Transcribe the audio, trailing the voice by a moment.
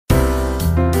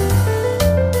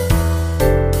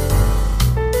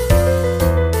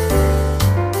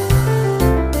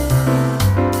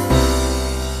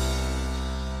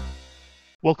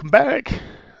Welcome back.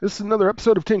 This is another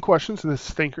episode of 10 Questions, and this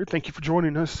is Thinker. Thank you for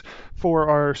joining us for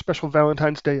our special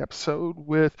Valentine's Day episode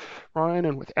with Ryan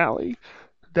and with Allie.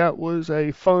 That was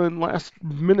a fun last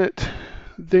minute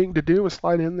thing to do, a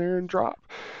slide in there and drop.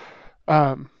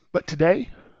 But today,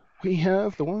 we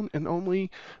have the one and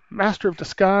only Master of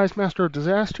Disguise, Master of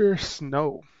Disaster,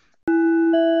 Snow.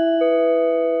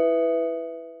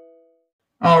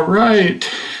 All right.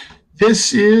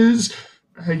 This is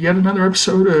yet another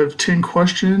episode of 10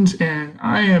 Questions, and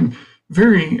I am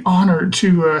very honored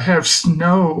to have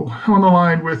Snow on the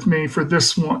line with me for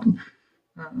this one.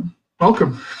 Uh,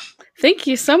 Welcome. Thank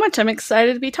you so much. I'm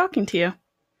excited to be talking to you.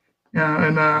 Yeah,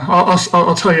 and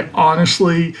I'll tell you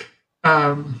honestly,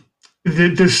 um,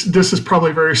 this is probably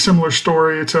a very similar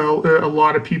story to a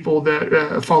lot of people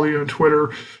that follow you on Twitter.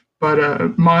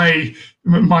 But my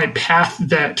path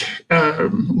that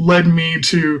led me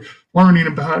to learning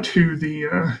about who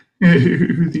the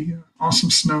awesome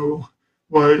Snow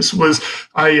was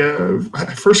I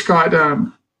first got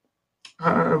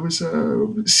I was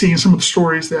seeing some of the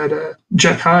stories that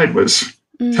Jack Hyde was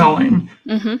telling.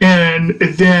 Mm-hmm. And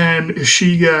then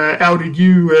she outed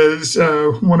you as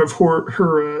one of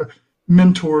her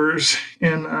mentors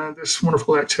in this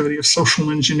wonderful activity of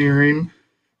social engineering.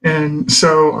 And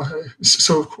so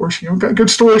of course, got good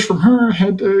stories from her. I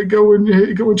had to go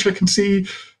and check and see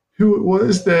who it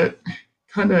was that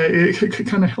kind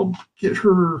of helped get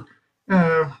her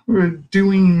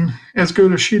doing as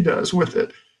good as she does with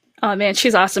it. Oh man,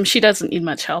 she's awesome. She doesn't need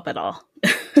much help at all.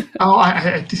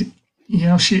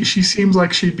 Oh, she seems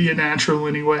like she'd be a natural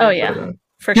anyway. Oh yeah, but,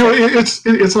 for sure.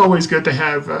 it's always good to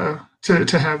have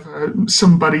to have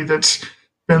somebody that's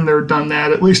been there, done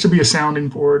that. At least to be a sounding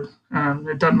board.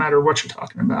 It doesn't matter what you're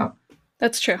talking about.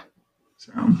 That's true.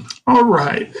 So, all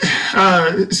right.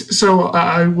 So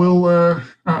I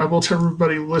will tell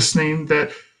everybody listening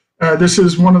that this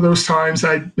is one of those times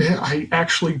I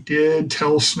actually did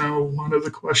tell Snow one of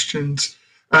the questions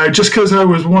just because I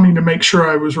was wanting to make sure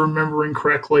I was remembering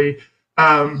correctly.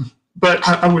 But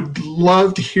I would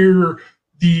love to hear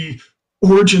the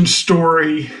origin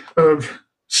story of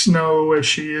Snow as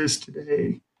she is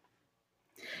today.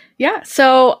 Yeah,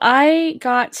 so I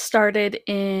got started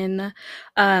in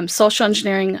social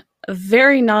engineering a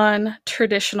very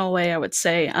non-traditional way, I would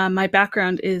say. My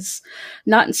background is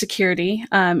not in security.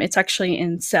 It's actually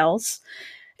in sales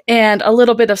and a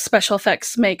little bit of special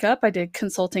effects makeup. I did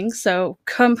consulting, so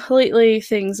completely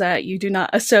things that you do not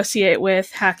associate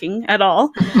with hacking at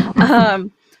all.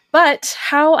 But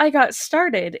how I got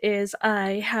started is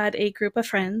I had a group of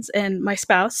friends and my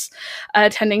spouse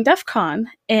attending DEF CON,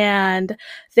 and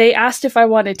they asked if I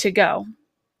wanted to go.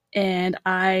 And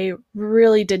I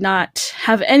really did not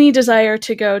have any desire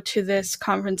to go to this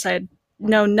conference I'd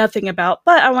known nothing about,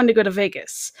 but I wanted to go to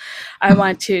Vegas. I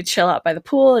wanted to chill out by the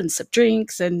pool and sip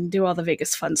drinks and do all the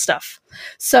Vegas fun stuff.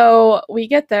 So we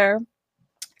get there,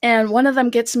 and one of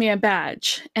them gets me a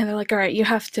badge, and they're like, all right, you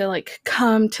have to like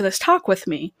come to this talk with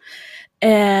me.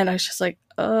 And I was just like,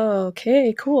 oh,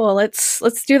 okay, cool. Let's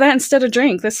do that instead of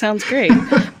drink. This sounds great.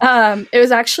 It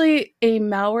was actually a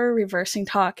malware reversing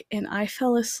talk, and I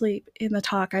fell asleep in the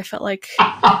talk. I felt like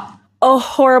a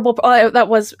horrible, that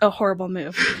was a horrible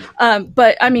move.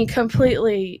 But I mean,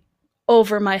 completely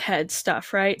over my head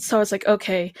stuff, right? So I was like,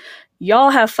 okay, y'all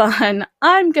have fun.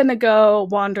 I'm going to go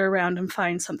wander around and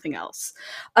find something else.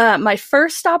 My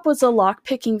first stop was a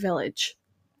lock-picking village.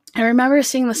 I remember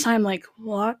seeing the sign like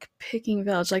lock picking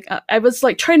village. Like I was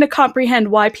like trying to comprehend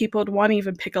why people would want to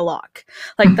even pick a lock.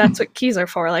 Like that's what keys are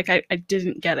for. Like I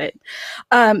didn't get it.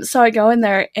 So I go in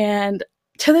there, and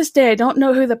to this day I don't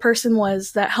know who the person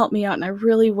was that helped me out, and I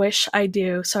really wish I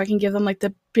do so I can give them like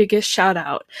the biggest shout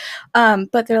out.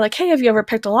 But they're like, hey, have you ever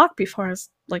picked a lock before? I was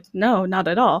like, no, not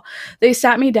at all. They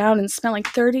sat me down and spent like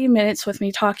 30 minutes with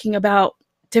me talking about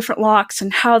different locks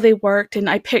and how they worked, and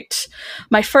I picked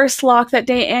my first lock that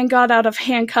day and got out of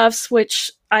handcuffs, which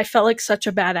I felt like such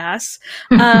a badass.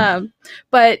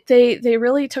 But they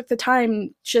really took the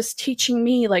time just teaching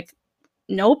me like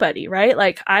nobody, right?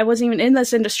 Like I wasn't even in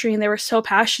this industry, and they were so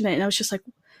passionate, and I was just like,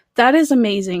 that is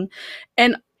amazing.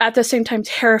 And at the same time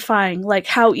terrifying, like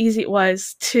how easy it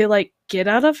was to like get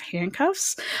out of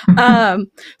handcuffs.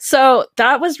 So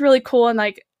that was really cool. And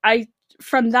like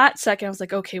from that second, I was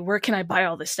like, okay, where can I buy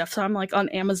all this stuff? So I'm like on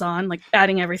Amazon, like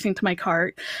adding everything to my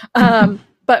cart.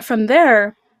 But from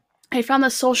there, I found the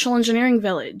social engineering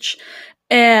village.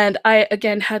 And I,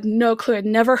 again, had no clue. I'd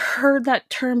never heard that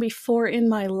term before in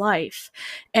my life.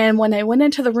 And when I went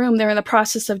into the room, they were in the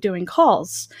process of doing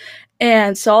calls.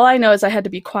 And so all I know is I had to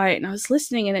be quiet, and I was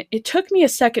listening, and it took me a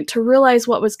second to realize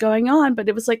what was going on, but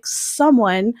it was like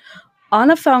someone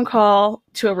on a phone call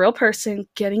to a real person,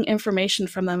 getting information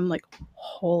from them. I'm like,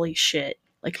 holy shit.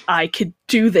 Like, I could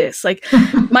do this. Like,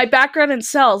 my background in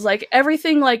sales, like,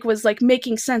 everything, like, was, like,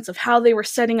 making sense of how they were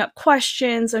setting up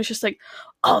questions. I was just like,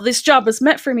 oh, this job was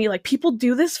meant for me. Like, people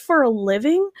do this for a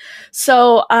living.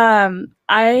 So,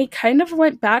 I kind of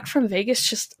went back from Vegas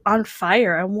just on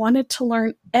fire. I wanted to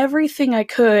learn everything I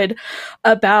could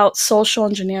about social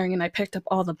engineering, and I picked up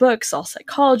all the books, all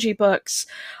psychology books.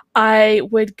 I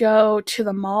would go to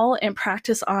the mall and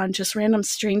practice on just random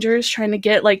strangers trying to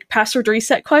get like password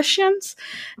reset questions.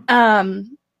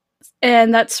 And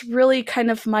that's really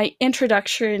kind of my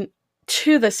introduction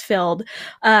to this field.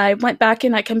 I went back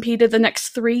and I competed the next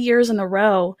 3 years in a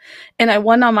row, and I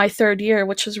won on my third year,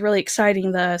 which was really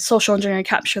exciting, the social engineering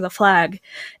capture the flag.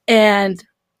 And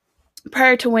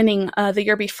prior to winning the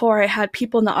year before, I had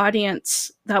people in the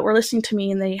audience that were listening to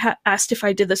me, and they asked if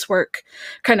I did this work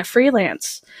kind of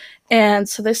freelance. And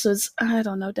so this was, I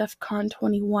don't know, DEF CON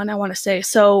 21, I want to say.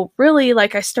 So really,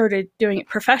 like, I started doing it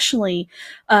professionally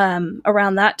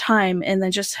around that time, and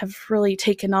then just have really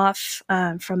taken off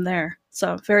from there.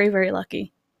 So very, very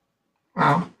lucky.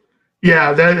 Wow.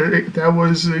 Yeah, that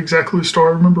was exactly the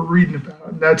story I remember reading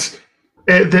about. That's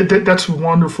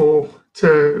wonderful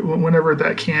to whenever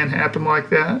that can happen like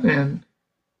that,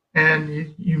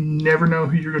 and you never know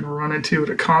who you're going to run into at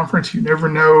a conference. You never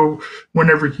know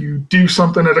whenever you do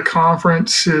something at a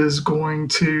conference is going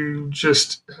to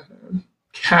just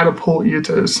catapult you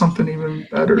to something even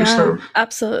better. Yeah, so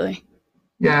absolutely.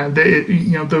 Yeah,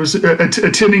 those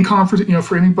attending conference,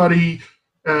 for anybody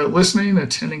listening,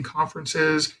 attending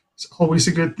conferences is always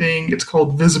a good thing. It's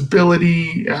called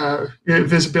visibility,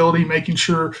 making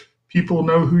sure people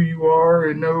know who you are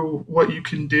and know what you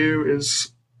can do is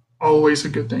always a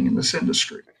good thing in this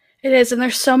industry. It is, and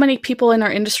there's so many people in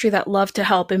our industry that love to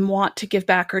help and want to give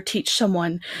back or teach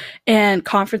someone, and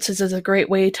conferences is a great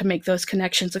way to make those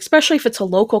connections, especially if it's a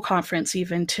local conference,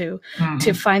 even to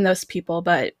find those people.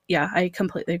 But yeah, I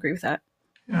completely agree with that.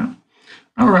 Yeah.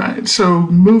 All right, so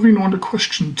moving on to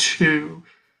question 2.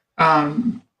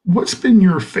 What's been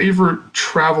your favorite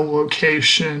travel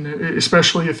location,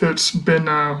 especially if it's been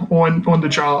on the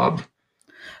job?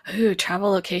 Ooh, travel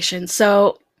location.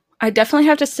 So I definitely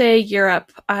have to say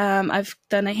Europe. I've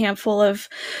done a handful of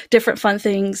different fun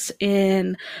things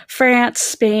in France,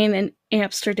 Spain, and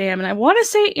Amsterdam. And I want to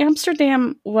say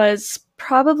Amsterdam was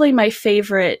probably my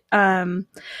favorite.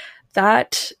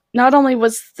 That not only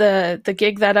was the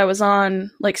gig that I was on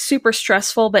like super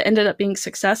stressful, but ended up being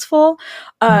successful.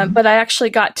 But I actually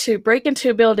got to break into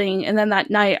a building, and then that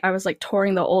night I was like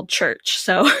touring the old church.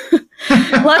 So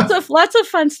lots of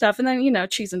fun stuff. And then,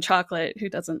 cheese and chocolate. Who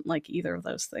doesn't like either of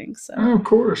those things? So. Oh, of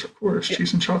course. Yeah.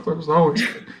 Cheese and chocolate is always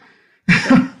good.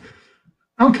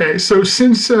 Okay, so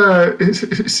since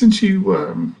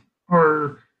you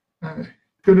are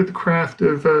good at the craft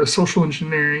of social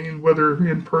engineering, and whether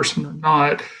in person or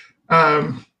not,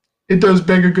 it does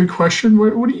beg a good question.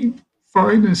 What do you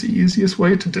find is the easiest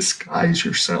way to disguise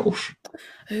yourself?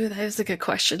 Ooh, that is a good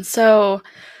question. So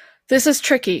this is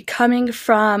tricky. Coming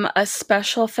from a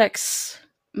special effects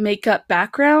makeup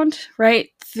background, right?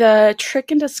 The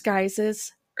trick in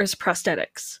disguises is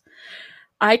prosthetics.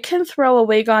 I can throw a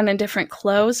wig on in different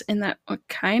clothes, and that would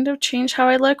kind of change how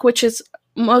I look, which is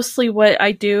mostly what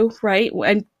I do, right?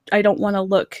 And I don't want to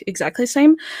look exactly the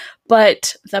same,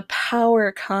 but the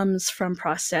power comes from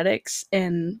prosthetics,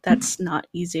 and that's not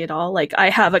easy at all. Like, I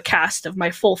have a cast of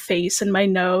my full face and my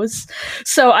nose,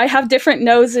 so I have different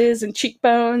noses and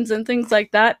cheekbones and things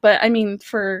like that. But I mean,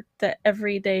 for the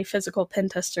everyday physical pen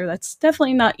tester, that's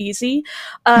definitely not easy.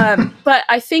 But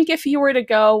I think if you were to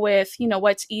go with,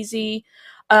 what's easy,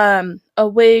 a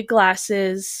wig,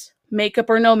 glasses, makeup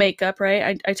or no makeup,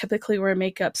 right? I typically wear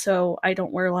makeup, so I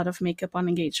don't wear a lot of makeup on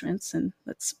engagements, and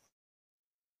that's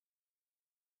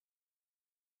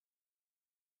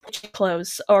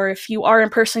clothes. Or if you are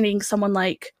impersonating someone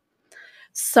like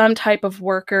some type of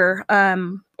worker,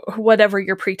 whatever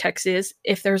your pretext is,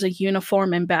 if there's a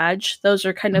uniform and badge, those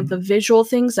are kind of the visual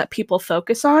things that people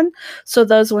focus on. So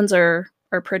those ones are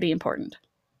pretty important.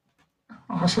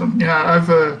 Awesome.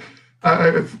 Yeah,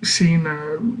 I've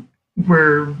seen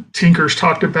where Tinker's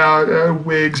talked about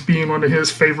wigs being one of his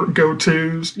favorite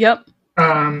go-tos. Yep.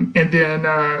 And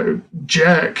then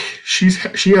Jack, she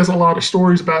has a lot of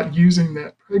stories about using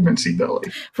that pregnancy belly.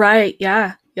 Right.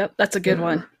 Yeah. Yep. That's a good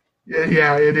one.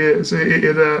 Yeah, it is.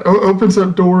 It opens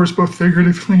up doors both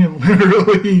figuratively and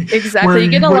literally. Exactly. You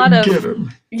get a lot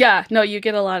of. Yeah. No, you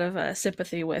get a lot of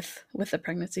sympathy with the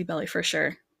pregnancy belly for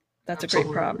sure. That's Absolutely.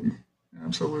 A great prop.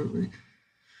 Absolutely.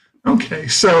 Okay,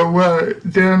 so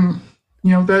then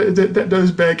that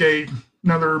does beg a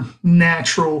another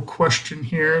natural question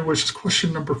here, which is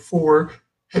question number 4.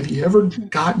 Have you ever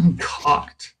gotten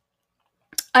caught?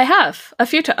 I have a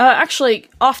few times. Actually,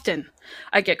 often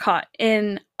I get caught,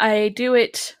 and I do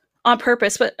it on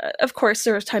purpose. But of course,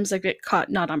 there are times I get caught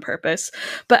not on purpose.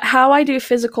 But how I do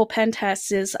physical pen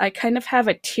tests is I kind of have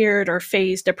a tiered or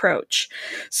phased approach.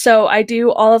 So I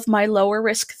do all of my lower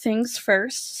risk things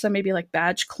first. So maybe like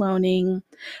badge cloning.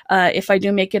 If I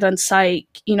do make it on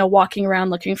site, walking around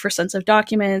looking for sensitive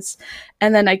documents,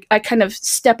 and then I kind of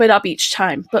step it up each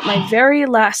time. But my very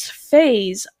last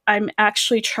phase, I'm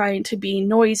actually trying to be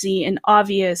noisy and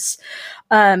obvious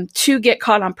to get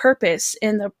caught on purpose.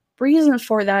 And the reason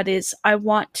for that is I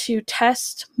want to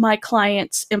test my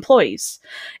clients' employees,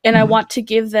 and I want to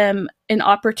give them an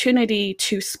opportunity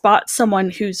to spot someone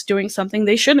who's doing something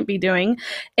they shouldn't be doing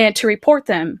and to report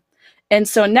them. And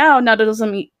so now not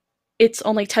only it's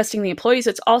only testing the employees,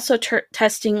 it's also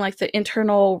testing like the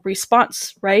internal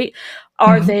response, right?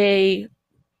 Are they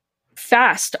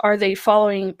fast? Are they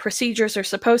following procedures they're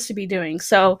supposed to be doing?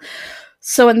 So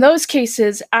in those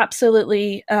cases,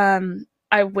 absolutely,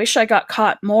 I wish I got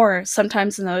caught more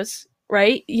sometimes in those,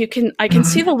 right? I can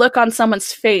see the look on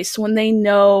someone's face when they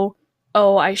know,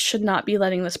 oh, I should not be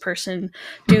letting this person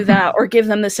do that or give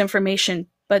them this information,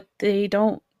 but they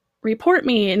don't report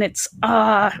me. And it's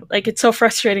so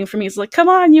frustrating for me. It's like, come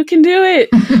on, you can do it.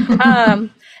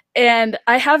 And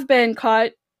I have been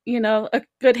caught, a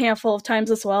good handful of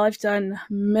times as well. I've done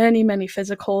many, many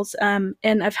physicals,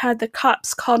 and I've had the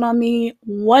cops called on me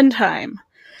one time.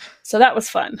 So that was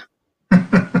fun.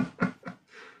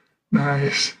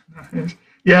 Nice.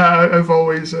 Yeah, I've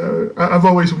always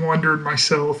wondered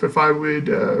myself if I would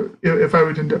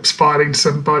end up spotting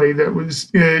somebody that was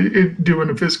doing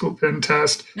a physical pen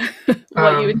test.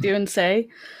 What you would do and say?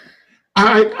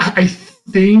 I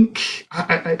think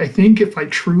if I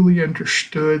truly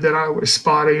understood that I was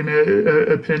spotting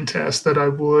a pen test, that I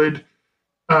would.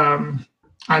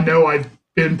 I know I've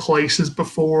been places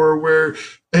before where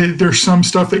there's some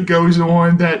stuff that goes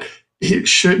on that it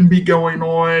shouldn't be going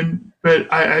on, but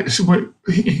I've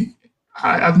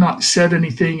not said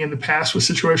anything in the past with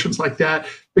situations like that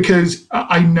because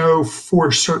I know for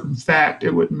a certain fact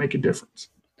it wouldn't make a difference.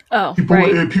 Oh,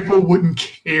 people wouldn't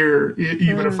care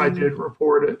even if I did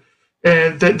report it,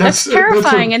 and that's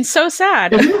terrifying and so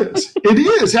sad.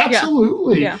 It is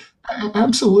absolutely,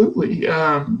 absolutely.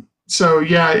 So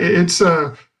yeah, it's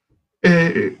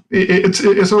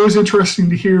always interesting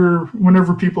to hear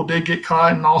whenever people did get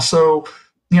caught, and also,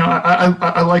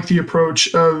 I like the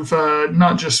approach of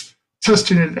not just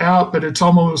testing it out, but it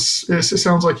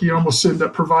sounds like you almost end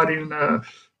up providing a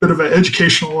bit of an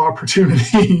educational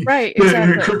opportunity, right?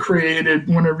 Exactly. Created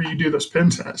whenever you do those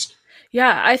pen tests.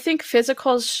 Yeah, I think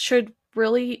physicals should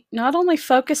really not only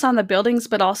focus on the buildings,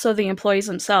 but also the employees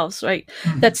themselves, right?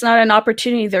 That's not an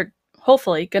opportunity they're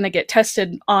hopefully going to get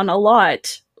tested on a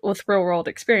lot with real world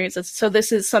experiences. So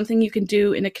this is something you can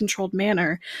do in a controlled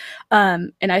manner.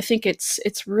 And I think it's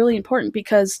really important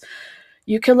because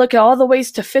you can look at all the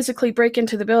ways to physically break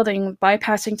into the building,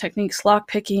 bypassing techniques, lock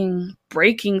picking,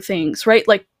 breaking things, right?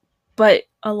 But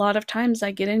a lot of times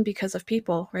I get in because of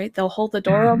people, right? They'll hold the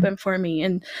door open for me,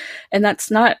 and that's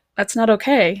not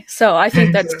okay. So I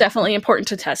think that's definitely important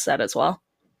to test that as well.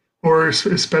 Or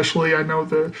especially, I know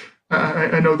the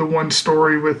one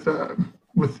story with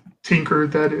Tinker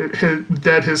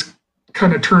that has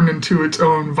kind of turned into its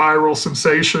own viral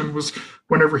sensation was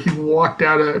whenever he walked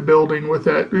out of a building with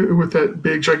that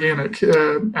big gigantic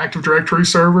Active Directory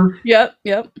server. Yep.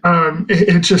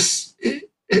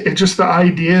 It just the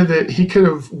idea that he could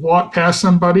have walked past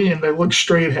somebody and they looked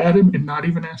straight at him and not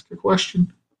even ask a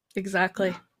question.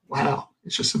 Exactly. Wow,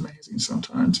 it's just amazing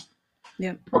sometimes.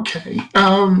 Yep. Okay.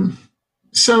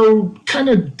 So kind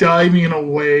of diving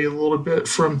away a little bit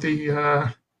from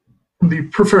the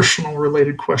professional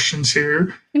related questions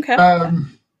here. Okay.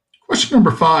 Question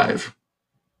number 5.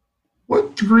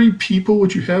 What 3 people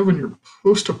would you have in your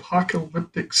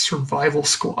post-apocalyptic survival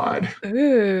squad?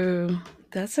 Ooh,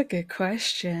 that's a good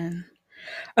question.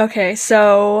 Okay,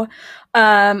 so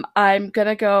I'm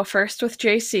gonna go first with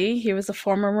JC. He was a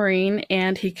former Marine,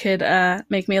 and he could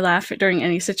make me laugh during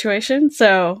any situation.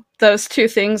 So those 2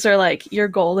 things are like your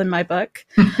goal in my book.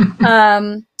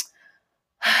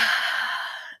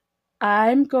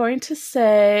 I'm going to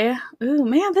say, ooh,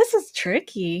 man, this is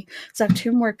tricky. So I have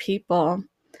 2 more people.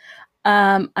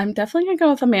 I'm definitely gonna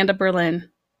go with Amanda Berlin.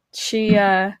 She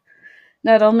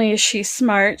not only is she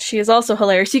smart, she is also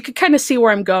hilarious. You could kind of see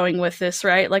where I'm going with this,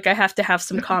 right? Like I have to have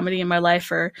some comedy in my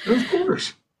life, or of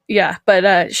course. Yeah,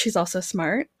 but she's also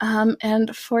smart.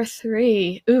 And for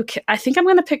 3, I think I'm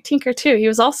gonna pick Tinker too. He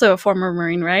was also a former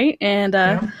Marine, right? And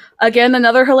Yeah. again,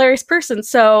 another hilarious person.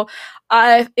 So,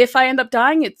 if I end up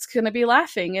dying, it's gonna be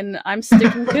laughing, and I'm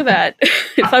sticking to that.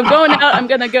 If I'm going out, I'm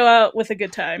gonna go out with a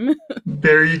good time.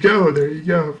 There you go. There you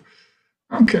go.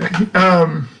 Okay.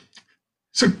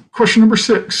 So, question number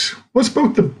 6. What's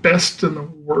both the best and the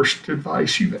worst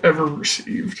advice you've ever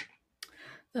received?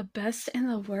 The best and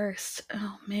the worst.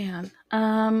 Oh man.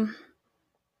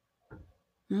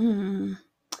 Hmm.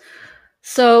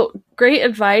 So great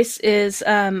advice is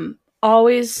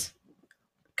always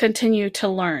continue to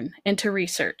learn and to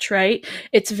research, right?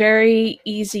 It's very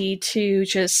easy to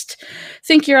just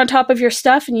think you're on top of your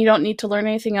stuff and you don't need to learn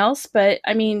anything else. But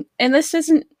I mean, and this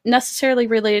isn't necessarily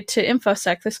related to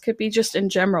InfoSec. This could be just in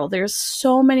general. There's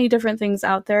so many different things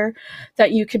out there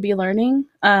that you could be learning.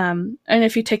 And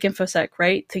if you take InfoSec,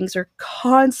 right, things are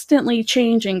constantly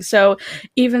changing. So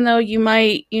even though you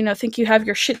might, think you have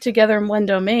your shit together in one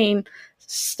domain,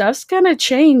 stuff's gonna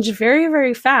change very,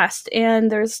 very fast.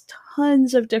 And there's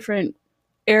tons of different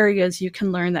areas you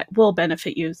can learn that will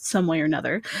benefit you some way or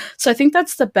another. So I think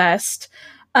that's the best.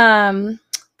 The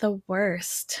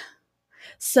worst.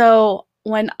 So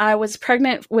when I was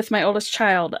pregnant with my oldest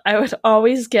child, I would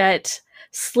always get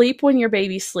sleep when your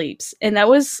baby sleeps. And that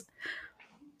was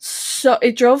so,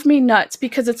 it drove me nuts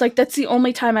because it's like that's the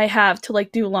only time I have to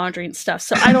like do laundry and stuff.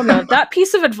 So I don't know. That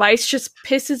piece of advice just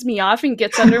pisses me off and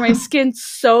gets under my skin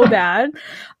so bad.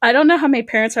 I don't know how many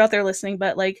parents are out there listening,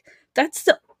 but like that's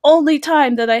the only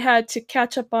time that I had to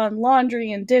catch up on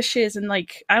laundry and dishes and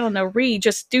like I don't know,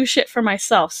 just do shit for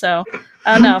myself. So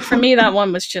I don't know. For me, that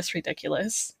one was just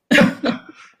ridiculous.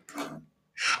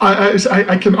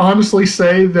 I can honestly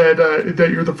say that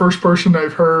you're the first person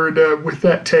I've heard with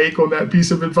that take on that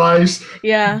piece of advice.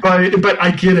 Yeah. But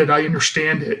I get it. I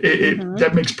understand it.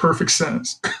 That makes perfect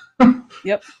sense.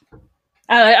 Yep.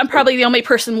 I'm probably the only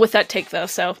person with that take though,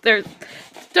 so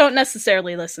don't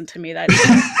necessarily listen to me. That's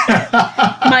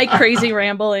my crazy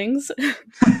ramblings.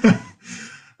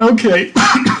 Okay.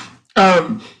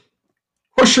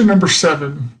 Question number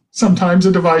 7. Sometimes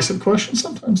a divisive question,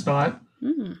 sometimes not.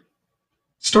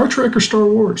 Star Trek or Star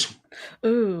Wars?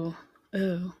 Ooh.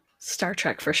 Star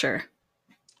Trek for sure.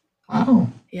 Wow.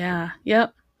 Yeah.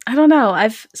 Yep. I don't know.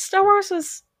 Star Wars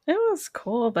was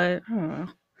cool, but I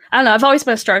don't know. I've always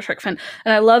been a Star Trek fan,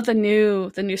 and I love the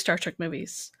new Star Trek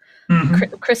movies.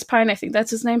 Mm-hmm. Chris Pine, I think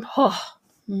that's his name. Oh,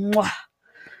 mwah.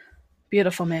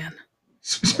 Beautiful man.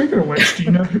 Speaking of which, do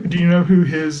you know who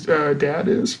his dad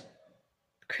is?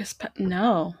 Chris Pine?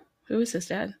 No. Who is his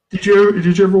dad? Did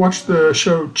you ever watch the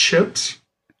show Chips?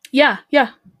 Yeah.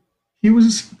 He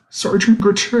was Sergeant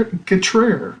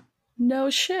Getrer. No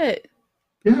shit.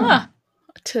 Yeah. Huh.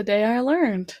 Today I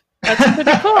learned. That's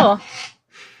pretty cool.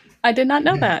 I did not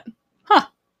know that. Huh.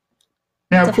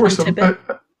 Now, of course,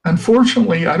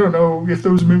 unfortunately, I don't know if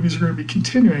those movies are going to be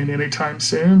continuing anytime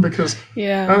soon because,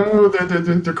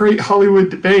 the great Hollywood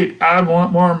debate, I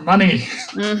want more money.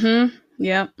 Mm-hmm.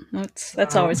 Yep.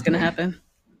 That's always going to happen.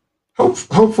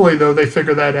 Hopefully, though, they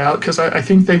figure that out because I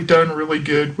think they've done really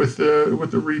good with the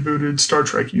rebooted Star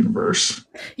Trek universe.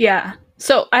 Yeah.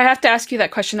 So I have to ask you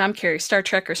that question. I'm curious: Star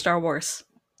Trek or Star Wars?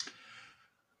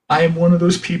 I am one of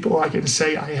those people. I can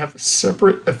say I have a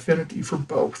separate affinity for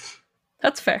both.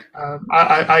 That's fair.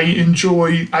 I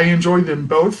enjoy them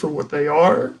both for what they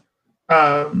are.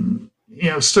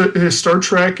 Star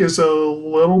Trek is a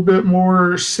little bit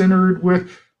more centered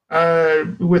with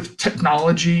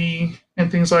technology and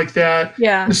things like that.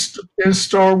 Yeah. And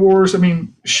Star Wars, I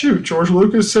mean, shoot, George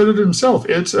Lucas said it himself.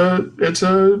 It's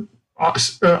a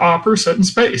opera set in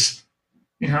space.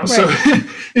 Right. So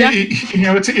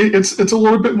it's a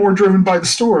little bit more driven by the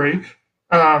story.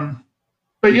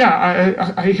 But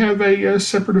yeah, I have a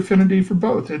separate affinity for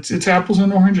both. It's apples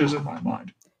and oranges in my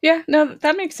mind. Yeah, no,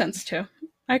 that makes sense too.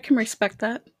 I can respect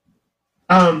that.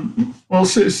 Well,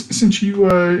 since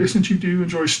you do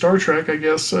enjoy Star Trek, I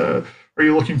guess are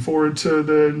you looking forward to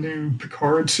the new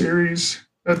Picard series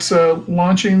that's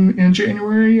launching in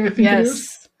January? I think it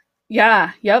is.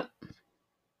 Yeah. Yep.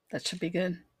 That should be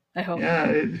good. I hope.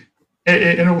 Yeah,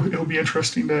 it'll be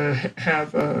interesting to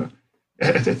have.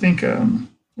 I think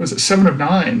was it 7 of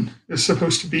 9 is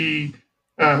supposed to be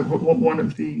one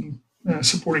of the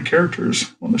supporting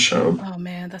characters on the show. Oh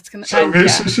man, that's gonna.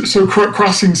 So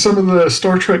crossing some of the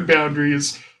Star Trek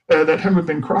boundaries that haven't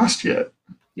been crossed yet.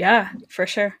 Yeah, for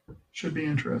sure. Should be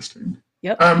interesting.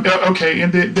 Yep. Okay,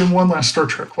 and then one last Star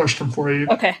Trek question for you.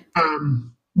 Okay.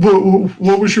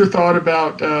 What was your thought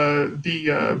about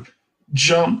the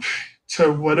jump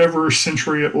to whatever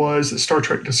century it was that Star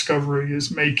Trek Discovery is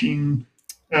making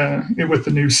with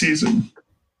the new season?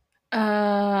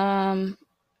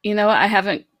 You know what? I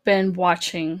haven't been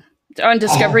watching on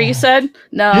Discovery. You Oh, said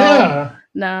no, yeah.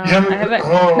 no, You I haven't? haven't.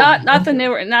 Oh, Not the okay.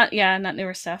 newer, not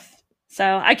newer stuff.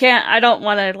 So I can't. I don't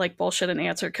want to like bullshit an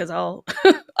answer because I'll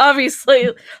obviously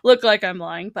look like I'm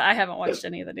lying. But I haven't watched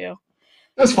any of the new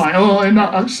That's fine. seasons Oh, and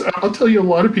yet. I'll tell you, a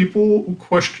lot of people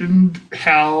questioned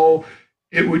how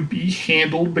it would be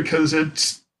handled because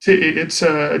it's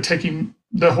taking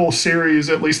the whole series,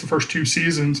 at least the first two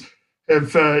seasons,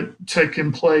 have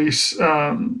taken place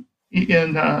in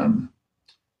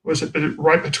was it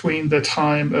right between the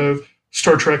time of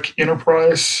Star Trek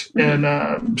Enterprise Hmm.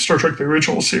 and Star Trek the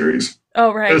original series.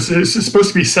 Oh right, It's supposed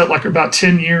to be set like about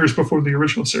 10 years before the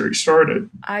original series started.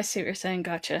 I see what you're saying.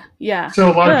 Gotcha. Yeah. So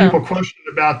a lot of Oh. people questioned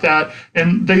about that,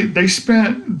 and they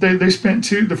spent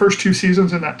the first two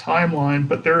seasons in that timeline,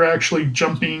 but they're actually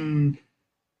jumping.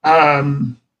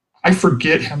 Um, I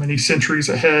forget how many centuries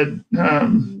ahead.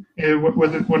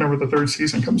 Whenever the third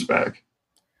season comes back,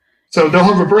 so they'll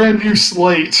have a Yeah. brand new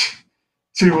slate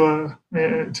to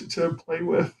play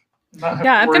with, and not have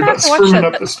Yeah. to I'm worry gonna have about to watch screwing that.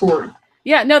 up the story.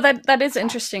 Yeah, no, that is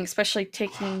interesting, especially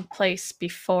taking place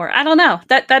before. I don't know.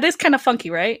 That is kind of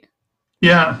funky, right?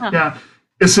 Yeah, Huh. yeah.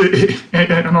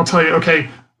 And I'll tell you, okay,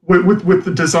 with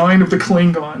the design of the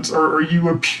Klingons, are you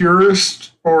a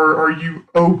purist or are you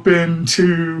open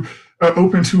to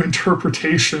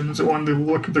interpretations on the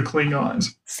look of the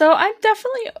Klingons? So I'm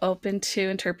definitely open to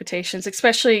interpretations,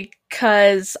 especially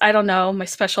because I don't know my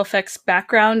special effects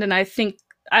background, and I think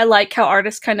I like how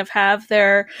artists kind of have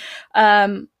their,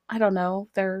 I don't know,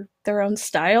 their own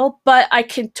style. But I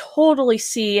can totally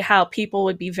see how people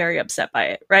would be very upset by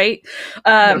it, right?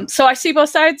 Yep. So I see both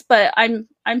sides, but I'm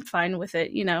fine with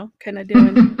it. You know, kind of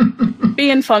doing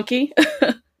being funky.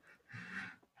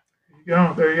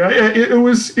 Yeah, there you go. It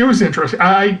was interesting.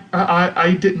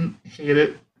 I didn't hate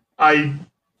it. I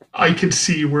I could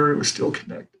see where it was still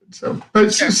connected. So,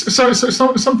 but Sure.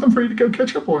 something for you to go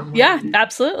catch up on whenever Yeah, you got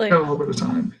absolutely. a little bit of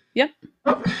time. Yep.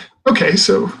 Oh, okay,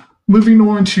 so moving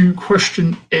on to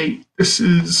question 8. This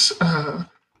is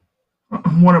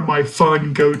one of my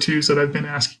fun go tos that I've been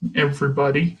asking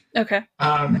everybody. Okay.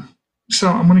 Um, so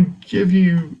I'm going to give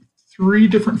you 3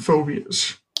 different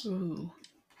phobias, Ooh.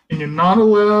 and you're not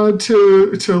allowed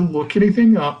to look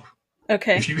anything up.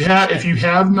 Okay. If you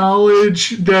have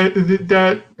knowledge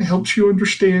that helps you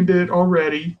understand it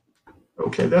already,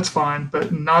 okay, that's fine.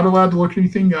 But not allowed to look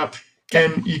anything up. Okay.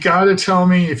 And you got to tell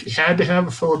me, if you had to have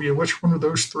a phobia, which one of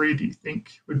those 3 do you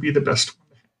think would be the best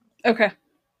one? Okay.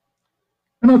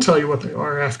 And I'll tell you what they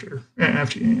are after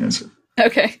you answer.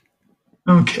 Okay.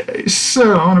 Okay,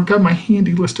 so I've got my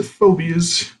handy list of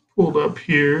phobias pulled up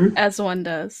here. As one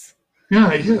does.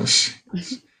 Yeah, yes.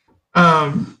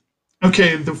 Um,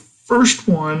 okay, the first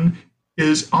one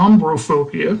is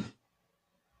ombrophobia.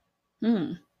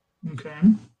 Hmm. Okay.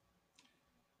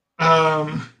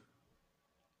 Um,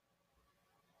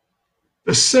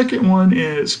 the second one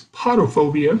is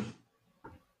podophobia.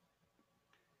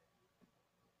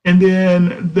 And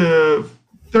then the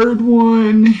third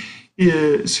one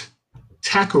is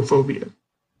tachophobia.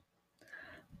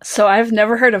 So I've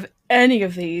never heard of any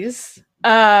of these.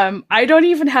 I don't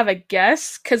even have a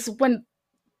guess because when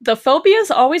the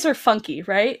phobias always are funky,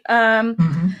 right?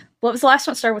 Mm-hmm. What was the last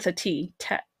one? Start with a T.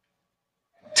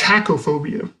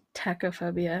 Tachophobia.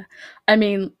 Tachophobia. I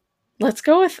mean, let's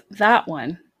go with that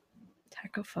one.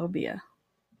 Tachophobia.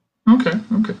 Okay,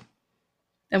 okay.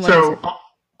 And what is So it?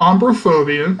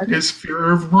 ombrophobia Okay. is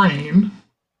fear of rain.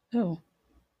 Oh.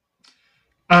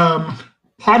 Um,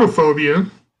 podophobia,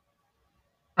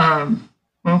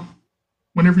 well,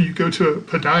 whenever you go to a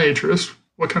podiatrist,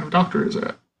 what kind of doctor is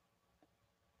that?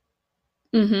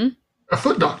 Mm-hmm. A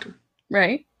foot doctor.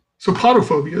 Right. So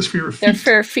podophobia is fear of They're feet.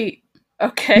 fair feet.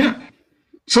 Okay. Yeah.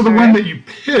 So the All one right. that you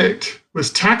picked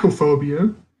was tachophobia,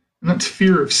 and that's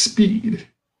fear of speed.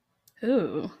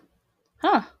 Ooh.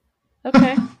 Huh.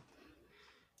 Okay.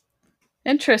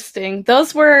 Interesting.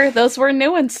 Those were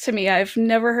new ones to me. I've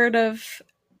never heard of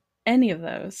any of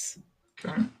those.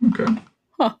 Okay. Okay.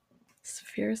 Huh.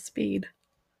 Sphere speed.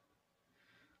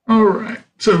 All right.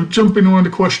 So jumping on to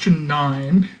question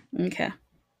 9. Okay.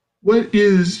 What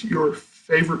is your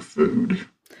favorite food?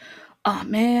 Oh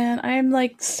man, I'm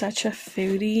like such a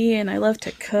foodie and I love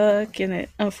to cook and it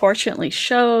unfortunately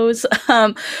shows.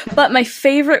 But my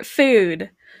favorite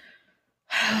food,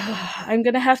 I'm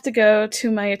gonna have to go to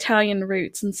my Italian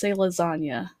roots and say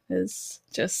lasagna is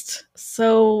just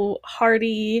so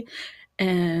hearty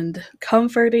and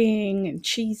comforting and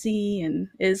cheesy and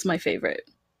is my favorite.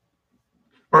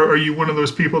 are you one of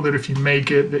those people that if you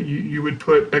make it, that you would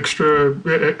put extra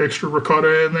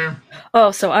ricotta in there?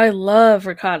 Oh, so I love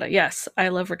ricotta. Yes, I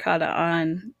love ricotta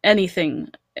on anything,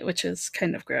 which is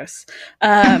kind of gross.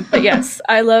 But yes,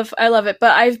 I love it.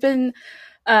 But I've been,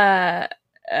 uh,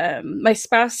 my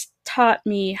spouse taught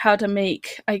me how to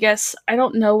make. I guess I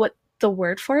don't know what the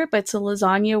word for it, but it's a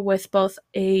lasagna with both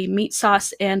a meat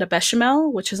sauce and a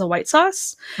bechamel, which is a white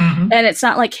sauce, Hmm. and it's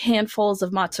not like handfuls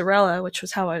of mozzarella, which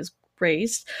was how I was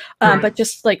raised, Right. but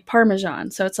just like Parmesan.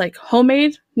 So it's like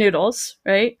homemade noodles,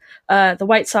 right? The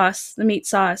white sauce, the meat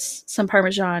sauce, some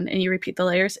Parmesan, and you repeat the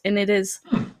layers, and it is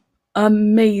Hmm.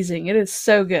 amazing. It is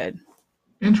so good.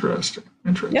 Interesting. Yep.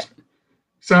 Interesting.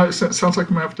 Sounds like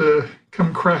I'm gonna have to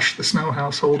come crash the Snow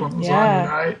household on lasagna Yeah.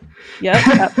 night. Yep.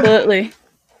 Absolutely.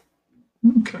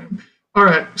 Okay. All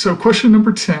right. So, question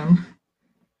number 10.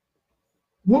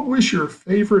 What was your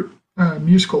favorite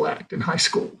musical act in high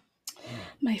school?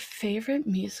 My favorite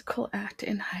musical act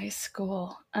in high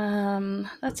school.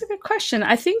 That's a good question.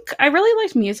 I think I really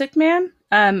liked Music Man,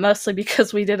 mostly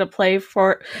because we did a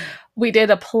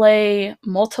play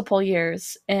multiple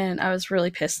years, and I was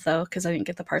really pissed though because I didn't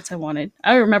get the parts I wanted.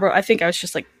 I remember, I think I was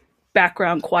just like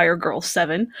background choir girl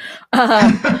 7,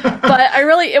 but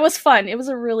it was fun. It was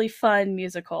a really fun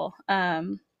musical.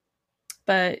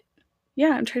 But yeah,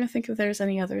 I'm trying to think if there's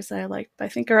any others that I liked. But I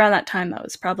think around that time that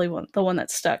was probably the one that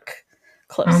stuck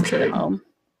closest to Okay. home.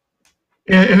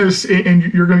 And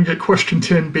you're going to get question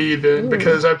 10B then, Ooh.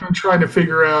 because I've been trying to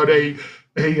figure out a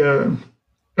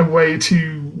way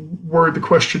to word the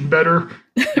question better.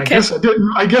 I Okay. guess I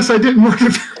didn't. I guess I didn't word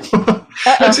it very well.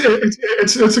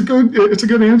 It's a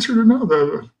good answer to know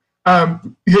though,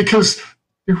 because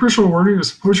the original wording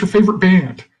is, "What was your favorite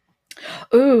band?"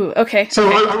 Ooh, okay. So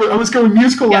Okay. I was going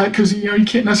musical Yeah. act because you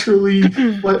can't necessarily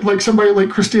like somebody like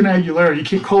Christina Aguilera. You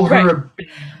can't call her Right. a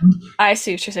band. I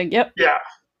see what you're saying. Yep. Yeah.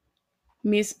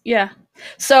 Yeah.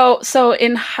 So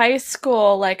in high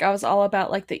school, like I was all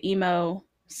about like the emo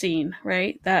scene,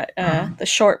 right? That Mhm. the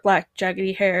short black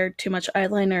jaggedy hair, too much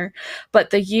eyeliner. But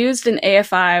the Used and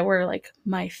AFI were like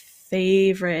my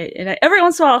favorite. And every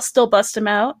once in a while I'll still bust them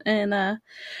out and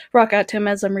rock out to them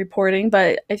as I'm reporting.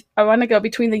 But I want to go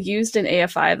between the Used and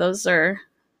AFI.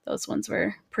 Those ones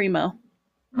were primo.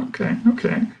 Okay.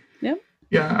 Okay. Yep.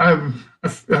 Yeah. I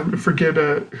forget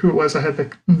who it was I had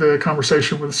the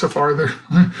conversation with so far.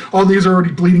 All these are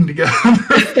already bleeding together.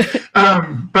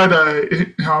 But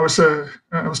I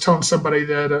was telling somebody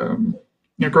that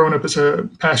growing up as a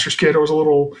pastor's kid, I was a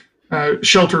little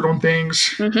sheltered on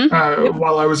things Mm-hmm. Yep.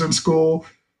 while I was in school.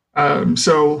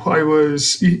 So I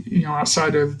was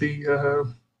outside of the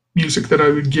music that I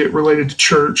would get related to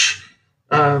church.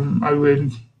 I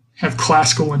would have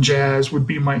classical and jazz would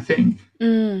be my thing.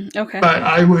 Okay. But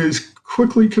I was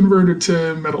quickly converted to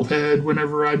metalhead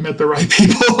whenever I met the right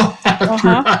people after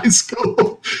Uh-huh. high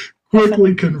school. Quickly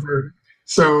Definitely. converted.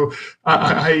 So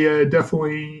I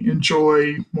definitely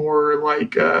enjoy more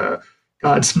like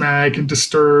Godsmack and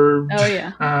Disturbed. Oh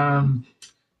yeah.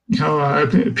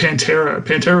 Pantera.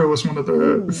 Pantera was one of the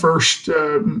Ooh. first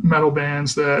metal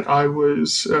bands that I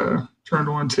was turned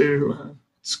on to.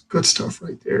 It's good stuff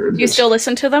right there. You still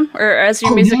listen to them, or as your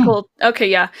Oh yeah, musical? Okay,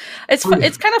 yeah. oh yeah.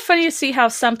 It's kind of funny to see how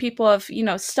some people have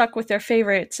stuck with their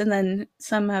favorites, and then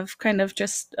some have kind of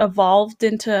just evolved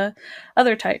into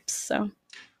other types. So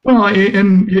Well,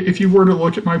 and if you were to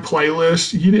look at my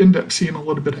playlist, you'd end up seeing a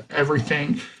little bit of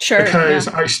everything sure, yeah. because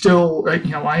I still,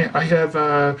 I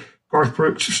have Garth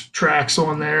Brooks tracks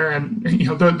on there, and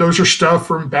those are stuff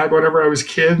from back whenever I was a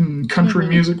kid, and country Mhm.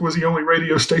 music was the only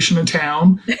radio station in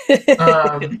town.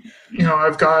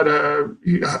 I've got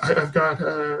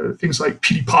things like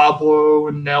Petey Pablo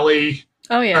and Nelly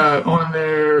Oh yeah, on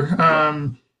there,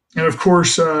 and of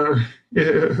course,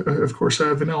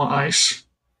 Vanilla Ice.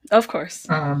 of course.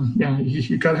 Yeah,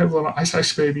 you got to have a little Ice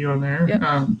Ice Baby on there.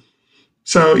 Yep.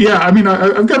 So yeah, I mean,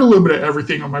 I've got a little bit of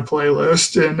everything on my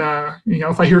playlist, and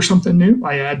if I hear something new,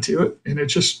 I add to it, and it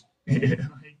just I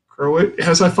grow it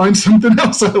as I find something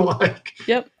else I like.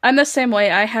 Yep, I'm the same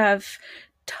way. I have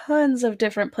tons of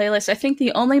different playlists. I think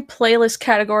the only playlist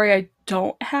category I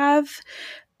don't have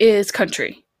is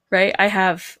country. Right? I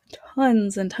have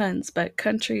tons and tons, but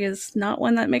country is not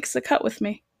one that makes the cut with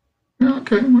me.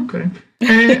 Okay, okay.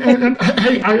 And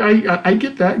hey, I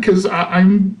get that because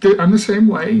I'm the same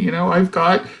way. I've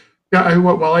got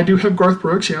while I do have Garth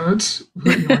Brooks,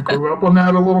 I grew up on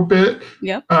that a little bit.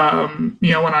 Yep. And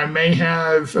I may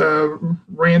have a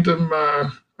random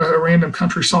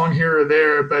country song here or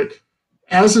there, but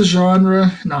as a genre,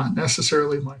 not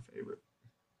necessarily my favorite.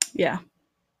 Yeah,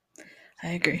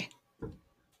 I agree.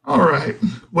 All right.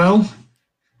 Well,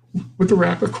 with the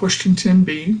wrap of question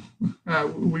 10B,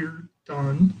 we're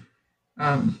done.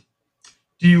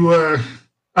 Do you?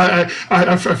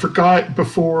 I forgot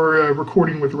before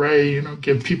recording with Ray.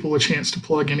 Give people a chance to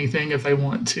plug anything if they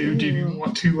want to. Do you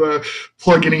want to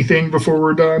plug anything before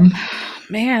we're done?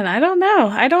 Man, I don't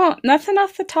know. Nothing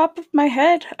off the top of my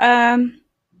head.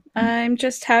 I'm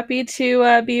just happy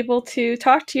to be able to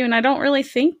talk to you, and I don't really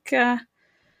think.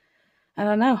 I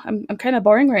don't know. I'm kind of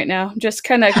boring right now. I'm just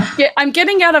kind of I'm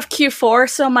getting out of Q4,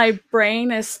 so my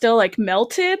brain is still like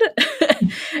melted,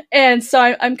 and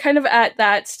so I'm kind of at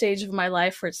that stage of my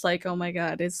life where it's like, oh my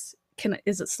god, is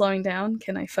it slowing down?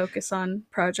 Can I focus on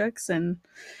projects and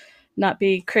not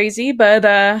be crazy? But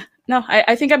no,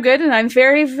 I think I'm good, and I'm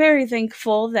very, very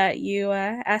thankful that you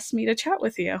asked me to chat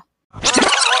with you.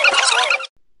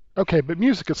 Okay, but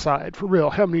music aside, for real,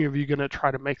 how many of you are going to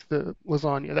try to make the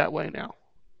lasagna that way now?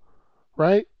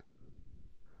 Right?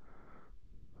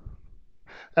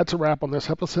 That's a wrap on this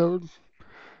episode.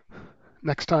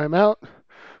 Next time out,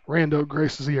 Rando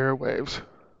graces the airwaves.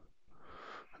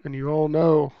 And you all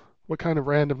know what kind of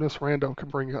randomness Rando can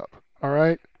bring up. All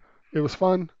right? It was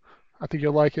fun. I think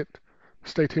you'll like it.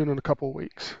 Stay tuned in a couple of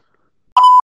weeks.